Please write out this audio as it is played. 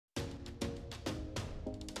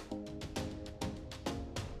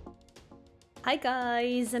Hi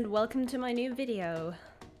guys, and welcome to my new video.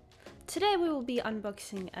 Today we will be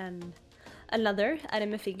unboxing another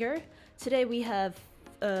anime figure. Today we have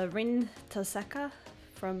Rin Tohsaka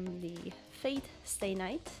from the Fate Stay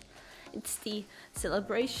Night. It's the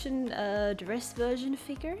celebration dress version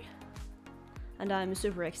figure, and I'm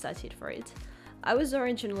super excited for it. I was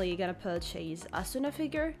originally gonna purchase Asuna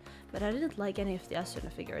figure, but I didn't like any of the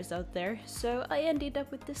Asuna figures out there, so I ended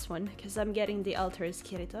up with this one because I'm getting the Alters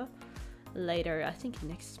Kirito later, I think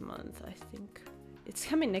next month. It's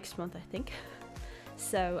coming next month, I think.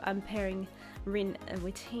 So I'm pairing Rin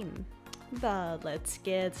with him. But let's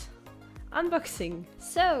get unboxing.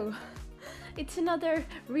 So it's another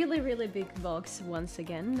really big box once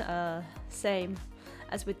again, same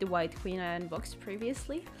as with the White Queen I unboxed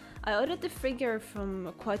previously. I ordered the figure from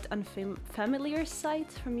a quite unfamiliar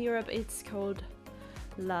site from Europe. It's called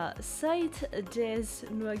La Site des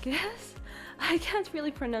Nuages. I can't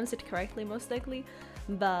really pronounce it correctly, most likely,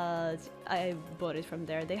 but I bought it from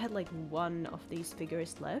there. They had like one of these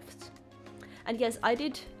figures left. And yes, I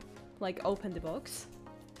did like open the box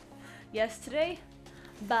yesterday,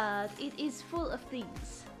 but it is full of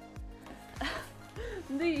these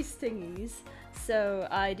these thingies, so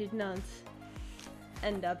I did not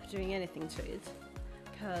end up doing anything to it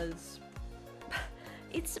because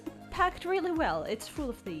it's packed really well. It's full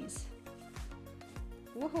of these.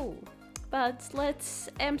 Woohoo! But let's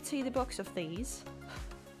empty the box of these.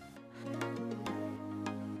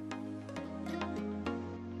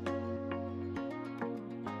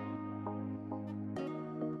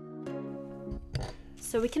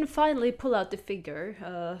 So we can finally pull out the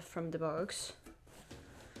figure from the box.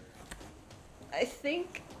 I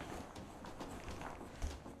think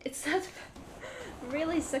it's not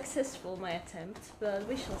really successful, my attempt, but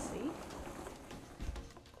we shall see.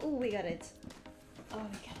 Oh, we got it. Oh,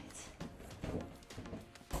 we got it.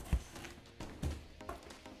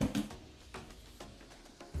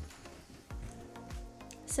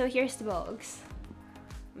 So here's the box.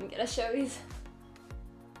 I'm gonna show it.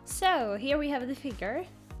 So here we have the figure.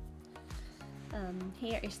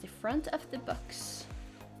 Here is the front of the box.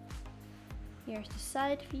 Here's the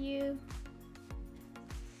side view.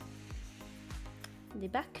 The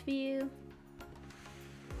back view.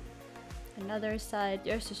 Another side.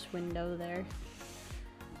 There's this window there.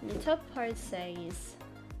 And the top part says,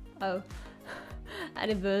 oh,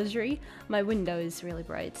 anniversary. My window is really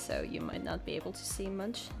bright, so you might not be able to see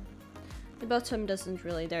much. The bottom doesn't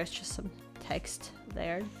really, there's just some text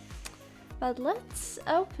there. But let's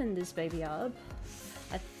open this baby up.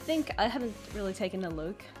 I think I haven't really taken a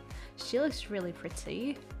look. She looks really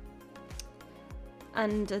pretty.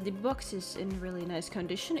 And the box is in really nice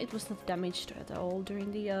condition. It was not damaged at all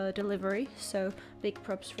during the delivery, so big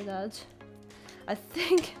props for that. I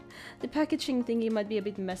think the packaging thingy might be a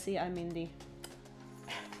bit messy. I mean the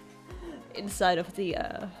inside of the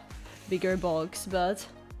bigger box, but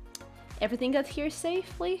everything got here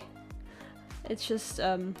safely. It's just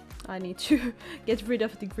I need to get rid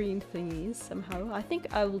of the green thingies somehow. I think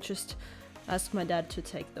I will just ask my dad to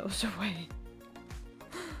take those away.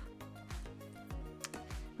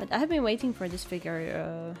 But I have been waiting for this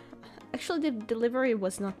figure. Actually, the delivery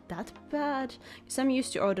was not that bad, because I'm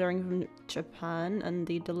used to ordering from Japan, and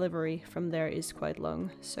the delivery from there is quite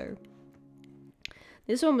long, so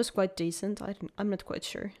this one was quite decent. I'm not quite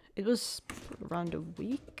sure. It was around a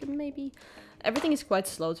week, maybe? Everything is quite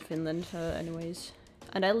slow to Finland, anyways.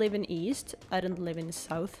 And I live in East, I don't live in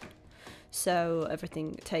South, so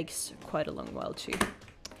everything takes quite a long while to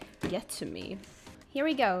get to me. Here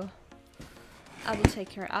we go. I will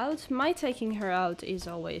take her out. My taking her out is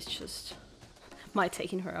always just... my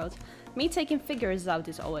taking her out. Me taking figures out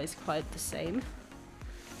is always quite the same.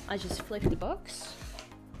 I just flip the box.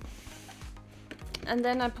 And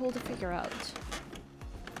then I pull the figure out.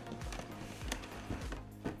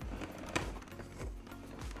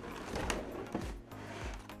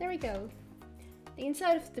 There we go. The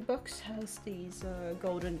inside of the box has these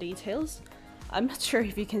golden details. I'm not sure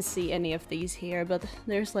if you can see any of these here, but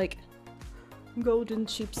there's like golden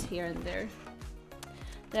chips here and there.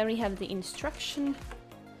 Then we have the instruction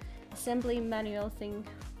assembly manual thing.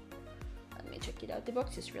 Let me check it out. The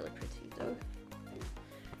box is really pretty though.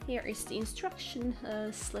 Here is the instruction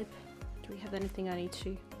slip. Do we have anything I need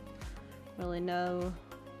to really know?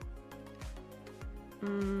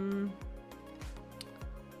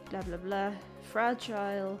 Blah blah blah.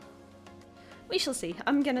 Fragile. We shall see.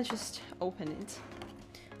 I'm gonna just open it.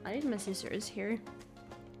 I need my scissors here.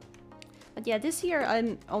 But yeah, this year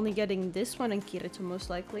I'm only getting this one and Kirito most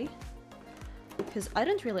likely. Because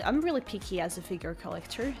I'm really picky as a figure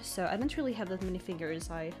collector, so I don't really have that many figures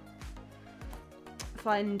I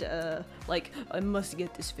find like I must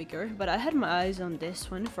get this figure, but I had my eyes on this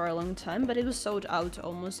one for a long time, but it was sold out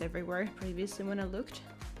almost everywhere previously when I looked.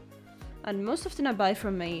 And most often I buy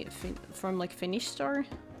from like Finnish store,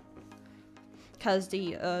 because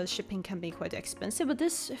the shipping can be quite expensive, but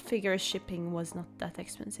this figure shipping was not that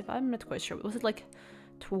expensive. I'm not quite sure. Was it like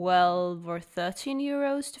 12 or 13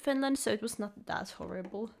 euros to Finland? So it was not that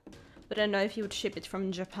horrible. But I know if you would ship it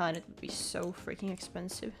from Japan, it would be so freaking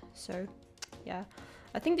expensive. So yeah,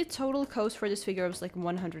 I think the total cost for this figure was like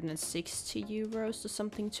 160 euros or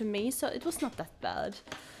something to me, so it was not that bad.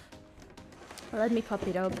 Let me pop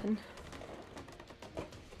it open.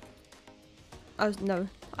 Oh no,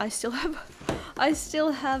 I still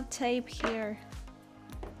have tape here.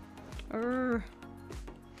 Urgh.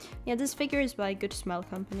 Yeah, this figure is by Good Smile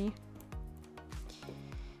Company.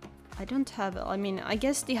 I don't have, I mean, I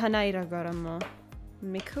guess the Hanaira Garama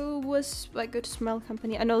Miku was by Good Smile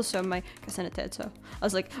Company, and also my Kasanetetsu. I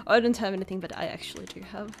was like, oh, I don't have anything, but I actually do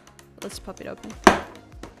have. Let's pop it open.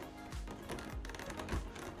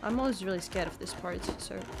 I'm always really scared of this part,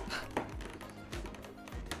 so...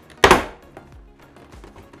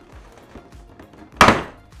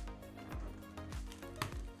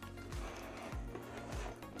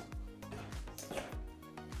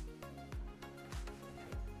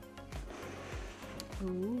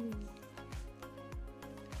 Ooh.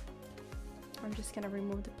 I'm just gonna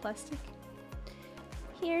remove the plastic.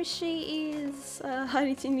 Here she is. I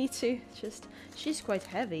need to just... She's quite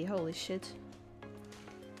heavy, holy shit.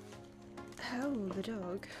 Oh, the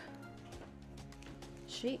dog.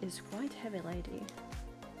 She is quite heavy, lady.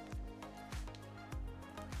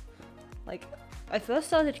 Like, I first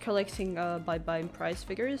started collecting by buying price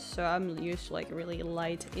figures, so I'm used to like really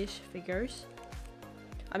light-ish figures.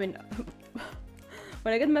 I mean,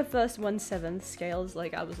 when I got my first 1/7 scales,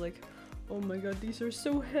 like I was like, oh my god, these are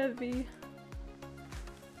so heavy.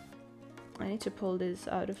 I need to pull this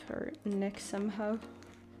out of her neck somehow.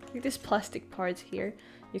 Like this plastic part here,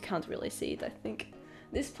 you can't really see it, I think.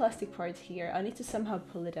 This plastic part here, I need to somehow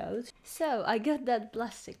pull it out. So I got that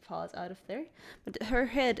plastic part out of there, but her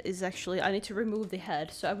head is actually, I need to remove the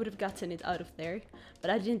head, so I would have gotten it out of there, but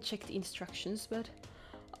I didn't check the instructions. But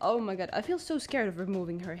oh my god, I feel so scared of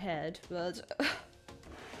removing her head, but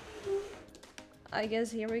I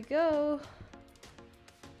guess here we go.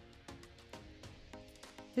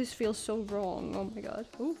 This feels so wrong, oh my god.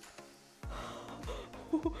 Ooh.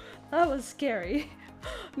 That was scary.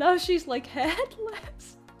 Now she's like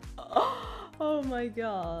headless. Oh my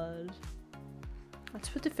god. Let's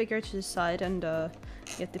put the figure to the side and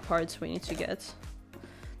get the parts we need to get.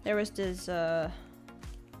 There was this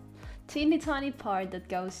teeny tiny part that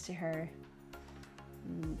goes to her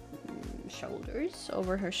shoulders,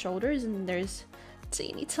 over her shoulders, and there's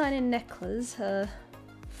teeny tiny necklace.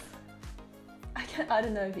 I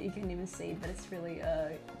don't know if you can even see it, but it's really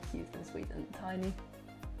cute and sweet and tiny.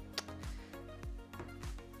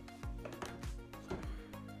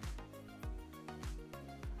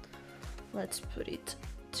 Let's put it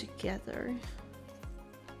together.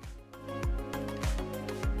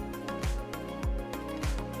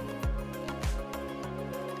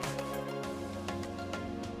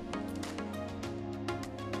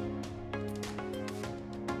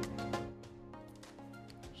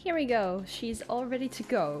 Here we go, she's all ready to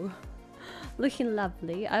go. Looking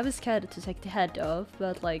lovely. I was scared to take the head off,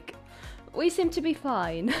 but like, we seem to be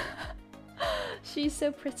fine. She's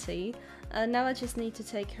so pretty. Now I just need to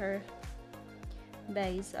take her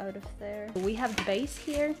base out of there. We have the base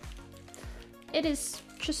here. It is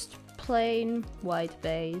just plain white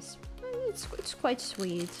base. It's quite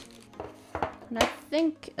sweet. And I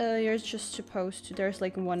think you're just supposed to, there's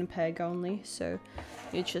like one peg only, so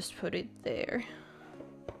you just put it there.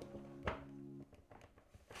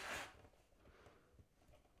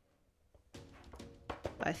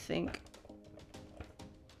 I think.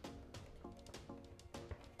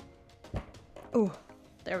 Oh,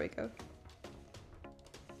 there we go.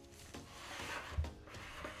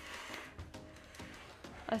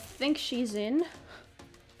 I think she's in.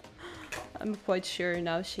 I'm quite sure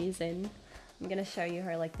now she's in. I'm gonna show you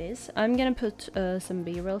her like this. I'm gonna put some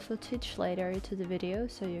B-roll footage later to the video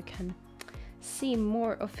so you can see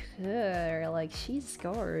more of her. Like, she's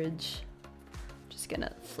gorge. Just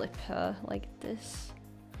gonna flip her like this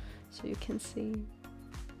so you can see.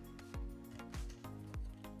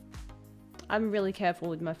 I'm really careful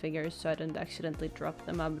with my figures so I don't accidentally drop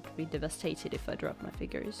them. I would be devastated if I drop my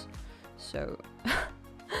figures. So,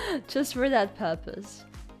 just for that purpose.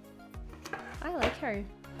 I like her.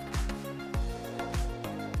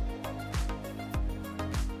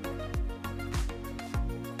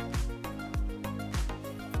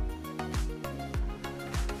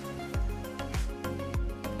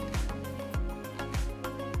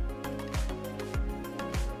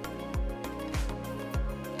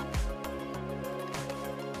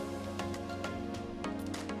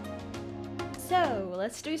 So,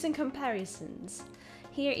 let's do some comparisons.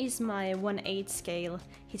 Here is my 1/8 scale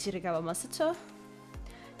Hichiragawa Masato.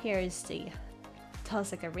 Here is the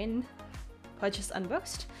Tohsaka Rin, who I just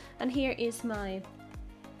unboxed. And here is my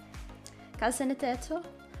Kasane Teto,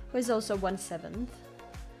 who is also 1/7.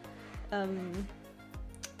 I'm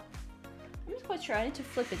not quite sure, I need to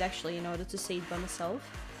flip it actually in order to see it by myself.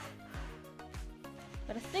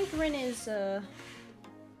 But I think Rin is, I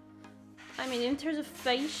mean, in terms of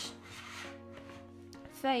face,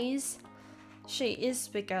 she is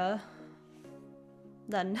bigger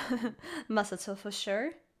than Masato for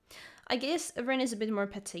sure. I guess Rin is a bit more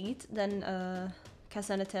petite than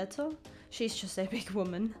Kasane Teto. She's just a big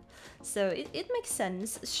woman, so it makes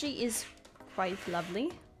sense. She is quite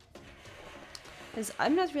lovely. Because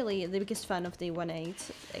I'm not really the biggest fan of the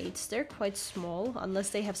 1/8s. They're quite small,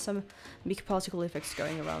 unless they have some big particle effects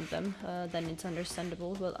going around them, then it's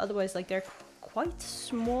understandable. But otherwise, like, they're quite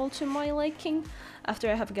small to my liking, after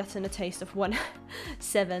I have gotten a taste of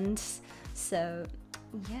 1/7s. So,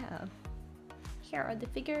 yeah. Here are the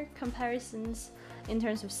figure comparisons in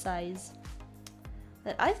terms of size.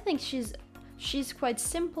 But I think she's quite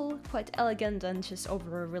simple, quite elegant, and just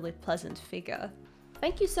over a really pleasant figure.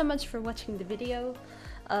 Thank you so much for watching the video.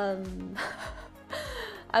 I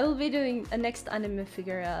will be doing a next anime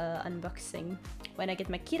figure unboxing when I get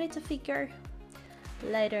my Kirito figure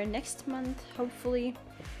later next month, hopefully.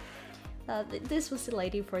 This was the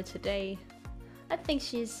lady for today. I think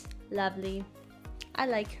she's lovely. I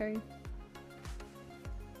like her.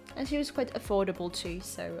 And she was quite affordable too,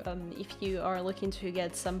 so if you are looking to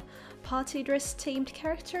get some party dress themed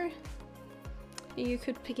character, you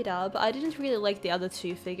could pick it up. I didn't really like the other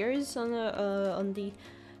two figures on the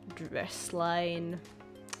dress line.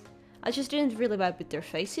 I just didn't really vibe with their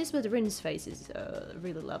faces, but Rin's face is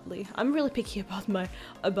really lovely. I'm really picky about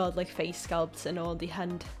like face sculpts and all the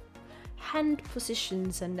hand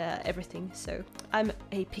positions and everything. So I'm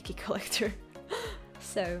a picky collector.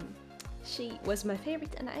 So she was my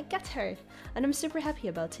favorite, and I got her, and I'm super happy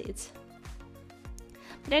about it.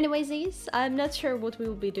 But anyways, I'm not sure what we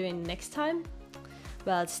will be doing next time.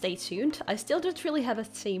 But stay tuned. I still don't really have a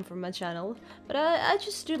theme for my channel, but I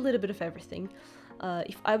just do a little bit of everything.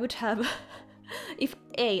 If I would have... if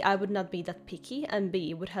A, I would not be that picky, and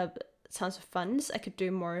B, would have tons of funds, I could do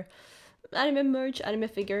more anime merch, anime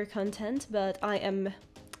figure content, but I am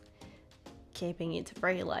keeping it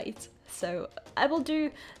very light. So I will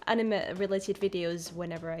do anime related videos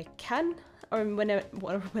whenever I can, or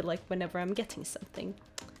whenever I'm getting something.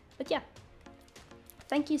 But yeah.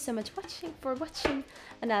 Thank you so much for watching,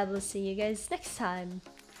 and I will see you guys next time.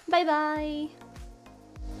 Bye bye!